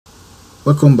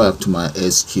Welcome back to my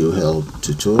SQL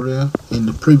tutorial. In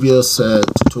the previous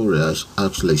tutorial, I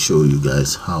actually show you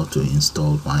guys how to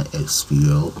install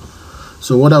MySQL.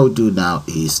 So what I will do now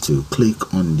is to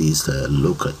click on this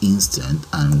local instance,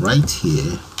 and right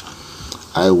here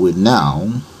I will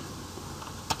now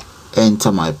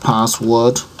enter my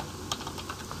password,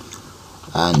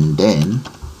 and then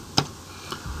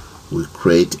we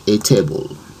create a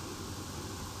table.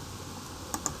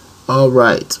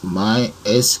 Alright, my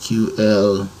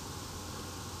SQL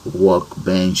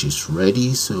workbench is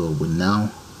ready, so we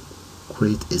now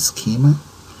create a schema.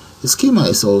 A schema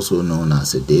is also known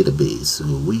as a database, so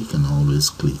we can always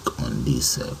click on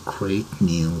this create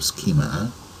new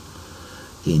schema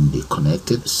in the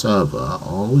connected server,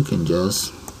 or we can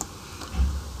just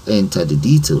enter the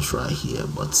details right here.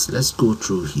 But let's go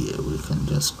through here. We can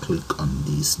just click on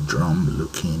this drum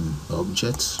looking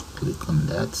object, click on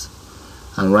that,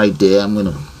 and right there I'm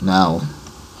gonna now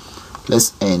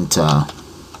let's enter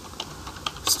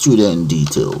student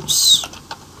details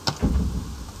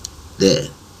there.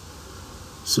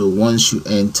 So once you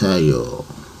enter your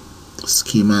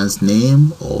schema's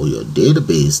name or your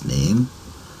database name,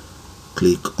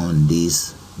 click on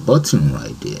this button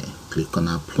right there, click on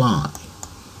apply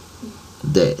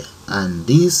there, and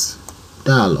this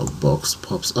dialog box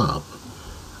pops up.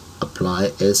 Apply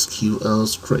SQL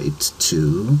script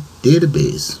to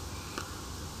database.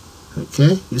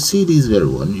 Okay, you see this very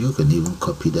one. You can even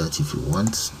copy that if you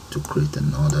want to create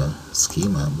another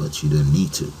schema, but you don't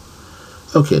need to.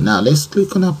 Okay, now let's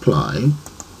click on apply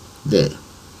there,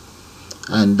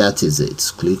 and that is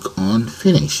it. Click on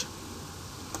finish,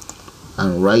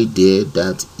 and right there,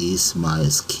 that is my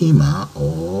schema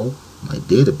or my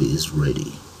database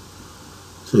ready.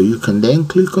 So you can then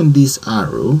click on this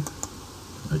arrow.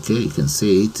 Okay, you can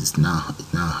see it now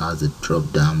has a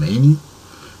drop down menu.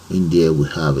 In there we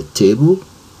have a table,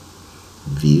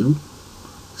 view,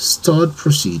 stored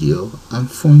procedure, and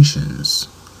functions.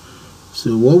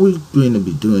 So what we're going to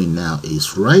be doing now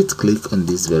is right click on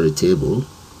this very table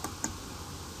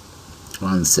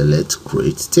and select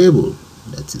create table.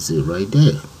 That is it right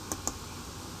there.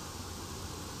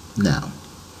 Now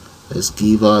let's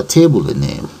give our table a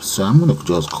name. So I'm going to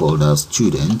just call that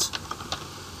student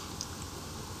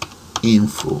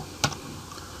info,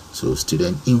 so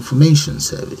student information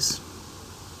service.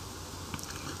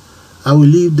 I will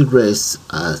leave the rest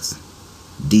as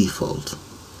default,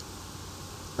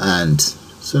 and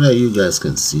so that you guys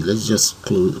can see, let's just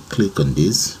click on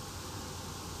this,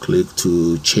 click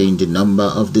to change the number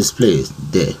of displays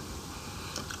there.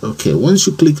 Okay, once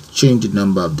you click change the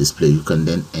number of display, you can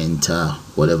then enter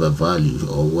whatever value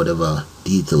or whatever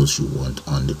details you want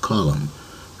on the column.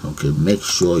 Okay, make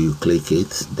sure you click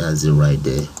it. That's it right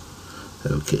there.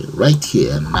 Okay, right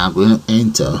here I'm now going to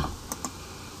enter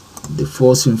the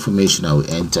first information I will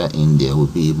enter in there will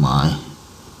be my,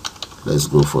 let's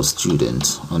go for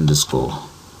student underscore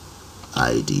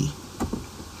ID.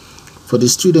 For the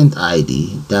student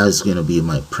ID, that's going to be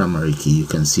my primary key. You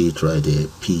can see it right there,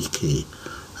 PK,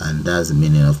 and that's the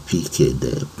meaning of PK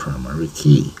there, primary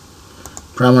key.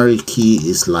 Primary key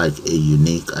is like a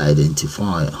unique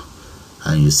identifier.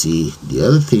 And you see the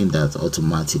other thing that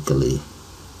automatically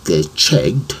gets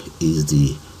checked is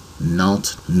the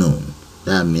not known.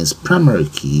 That means primary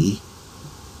key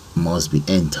must be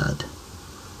entered.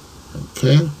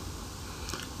 Okay,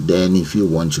 then if you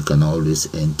want, you can always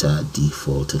enter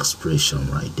default expression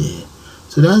right there.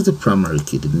 So that's the primary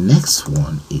key. The next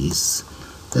one is,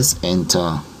 let's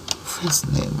enter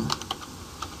first name.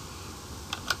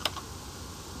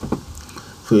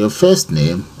 For your first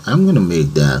name, I'm going to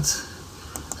make that,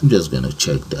 I'm just going to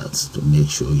check that to make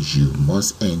sure you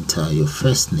must enter your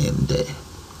first name there.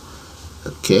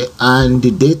 Okay, and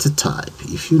the data type,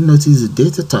 if you notice the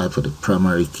data type for the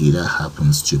primary key, that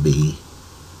happens to be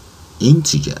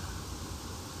integer.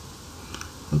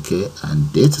 Okay,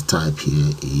 and data type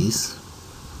here is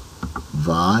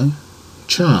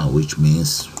varchar, which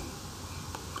means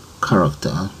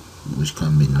character, which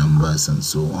can be numbers and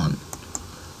so on.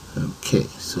 Okay,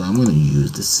 so I'm going to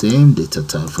use the same data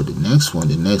type for the next one.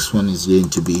 The next one is going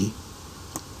to be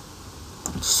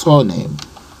surname,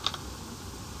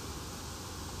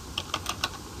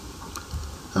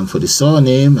 and for the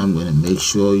surname I'm going to make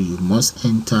sure you must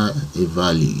enter a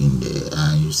value in there,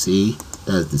 and you see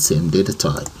that's the same data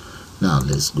type. Now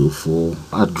let's go for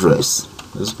address.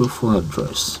 Let's go for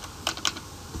address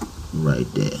right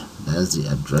there. That's the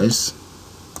address,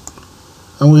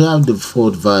 and we have the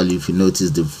default value. If you notice,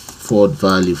 the default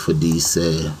value for these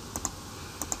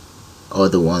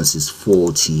other ones is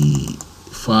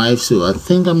 45, so I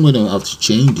think I'm going to have to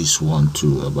change this one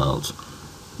to about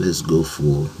let's go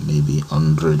for maybe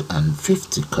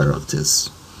 150 characters.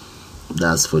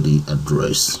 That's for the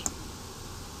address.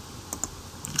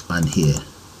 And here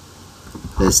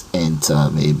let's enter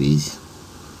maybe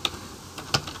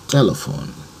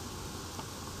telephone.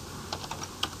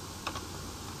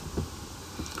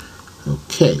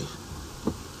 Okay,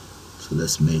 so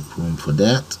let's make room for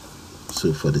that.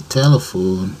 So for the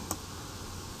telephone,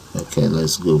 okay,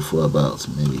 let's go for about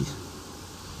maybe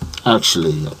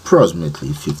actually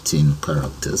approximately 15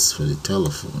 characters for the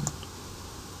telephone.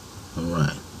 All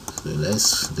right, so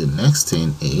the next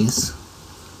thing is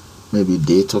maybe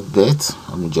date of birth.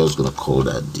 I'm just gonna call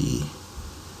that the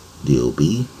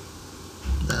DOB.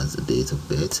 That's the date of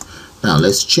birth. Now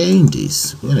let's change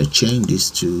this. We're gonna change this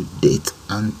to date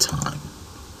and time.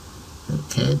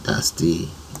 Okay, that's the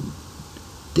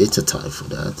data type for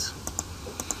that.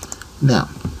 Now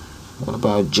what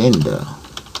about gender?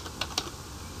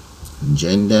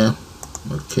 Gender,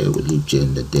 okay, we'll leave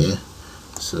gender there.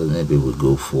 So maybe we'll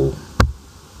go for,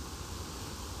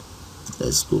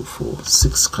 let's go for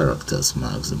 6 characters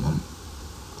maximum.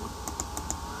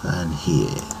 And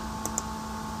here,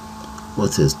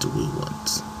 what else do we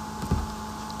want?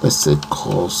 Let's say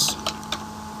course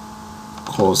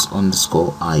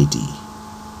underscore ID.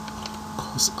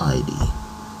 Course ID.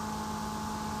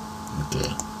 Okay.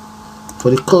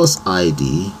 For the course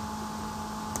ID,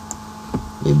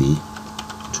 maybe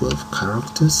 12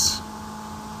 characters.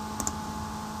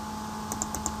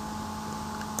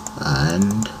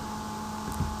 And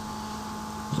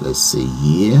let's say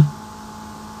year.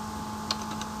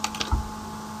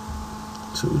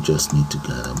 So we just need to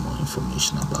gather more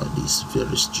information about this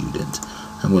very student.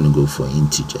 I'm going to go for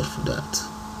integer for that.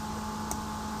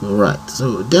 Alright,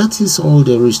 so that is all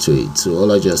there is to it. So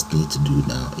all I just need to do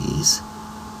now is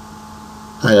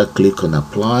either click on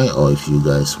apply, or if you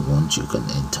guys want, you can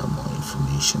enter more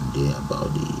information there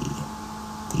about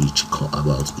each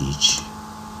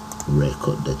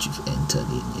record that you've entered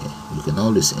in here. You can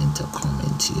always enter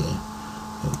comment here.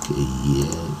 Okay, yeah,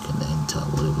 you can enter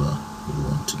whatever you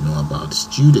want to know about the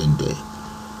student there.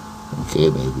 Okay,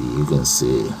 maybe you can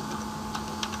say,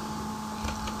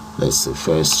 let's say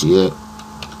first year,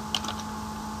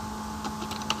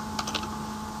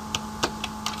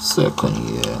 second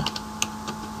year,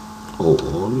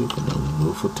 or you can even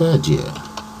go for third year.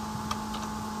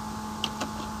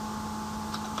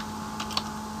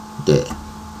 There.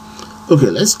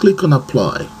 Okay, let's click on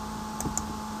apply.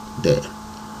 There.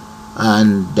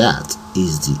 And that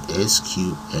is the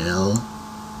SQL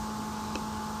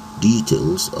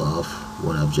details of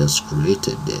what I've just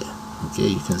created there. Okay,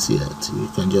 you can see that. You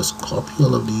can just copy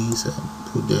all of these and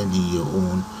put them in your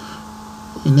own,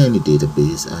 in any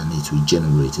database, and it will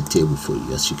generate a table for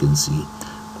you. As you can see,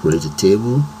 create a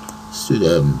table.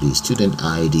 The student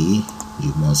ID,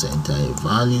 you must enter a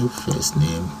value, first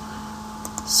name,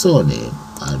 surname,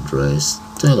 address,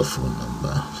 telephone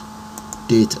number,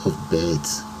 date of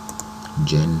birth,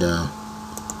 gender,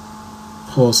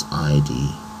 course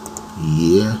ID,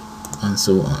 year, and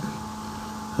so on.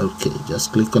 Okay,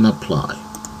 just click on apply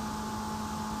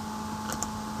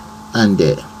and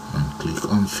there, and click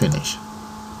on finish.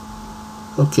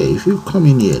 Okay, if you come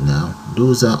in here now,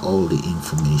 those are all the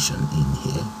information in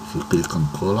here. If you click on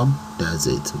column, that's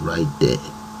it right there.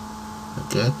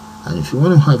 Okay, and if you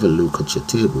want to have a look at your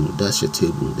table, that's your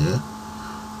table there,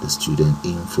 the student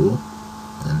info,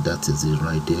 and that is it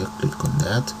right there. Click on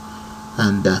that,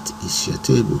 and that is your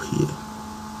table here.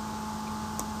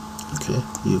 Okay,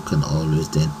 you can always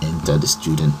then enter the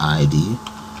student ID.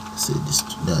 Say this,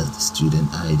 that's the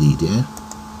student ID there.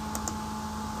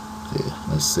 Okay,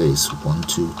 let's say it's 1,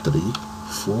 2, 3,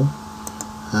 4,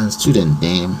 and student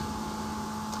name,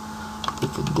 we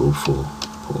can go for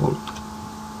Paul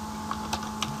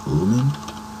Woman.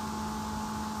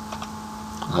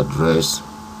 Address,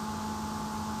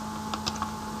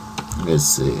 let's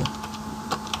say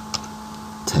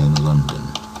 10 London.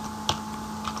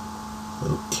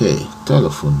 Okay,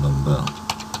 telephone number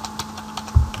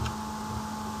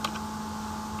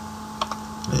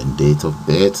and date of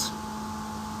birth,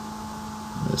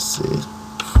 let's say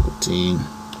 14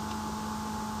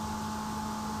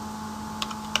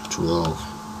 12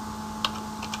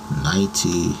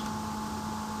 90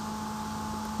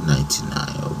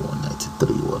 99 or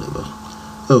 193, whatever.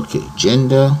 Okay,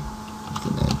 gender, you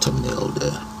can enter male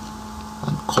there,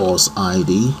 and course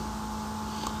ID,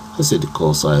 let's say the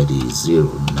course ID is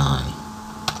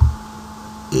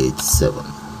 0987,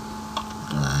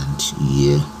 and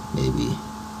year, maybe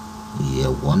year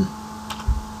 1.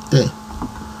 There,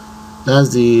 that's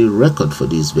the record for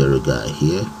this very guy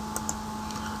here.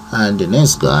 And the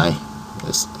next guy,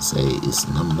 let's say his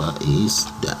number is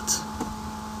that.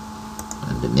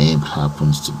 and the name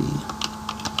happens to be,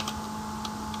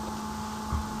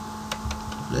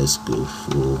 let's go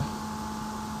for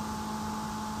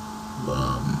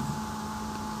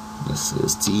let's say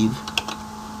Steve,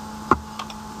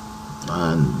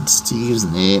 and Steve's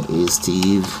name is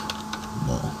Steve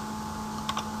Moore,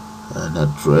 and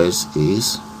address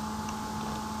is,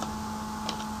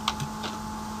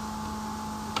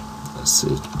 let's say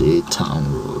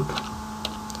Daytown Road,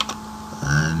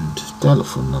 and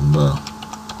telephone number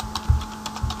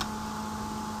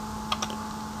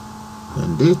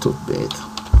and date of birth.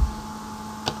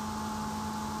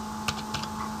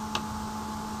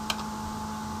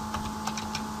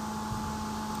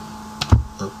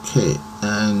 Okay,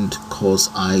 and course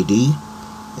ID,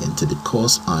 enter the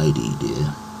course ID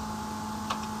there.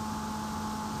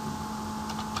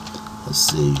 Let's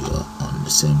say you're on the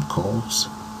same course.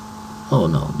 Oh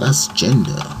no, that's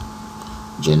gender.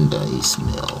 Gender is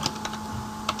male.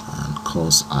 And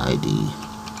course ID,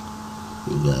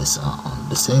 you guys are on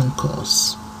the same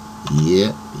course.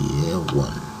 Year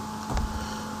 1.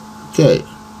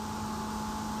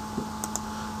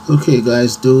 Okay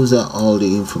guys, those are all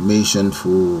the information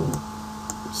for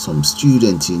some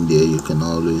students in there. You can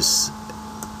always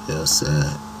just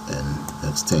and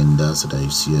extend that so that you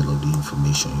see all of the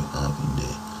information you have in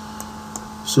there.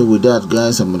 So with that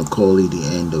guys, I'm going to call it the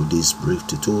end of this brief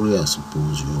tutorial. I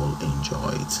suppose you all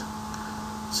enjoy it.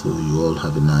 So you all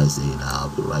have a nice day, and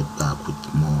I'll be right back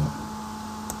with more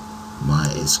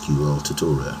MySQL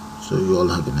tutorial. So you all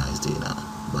have a nice day now.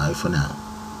 Bye for now.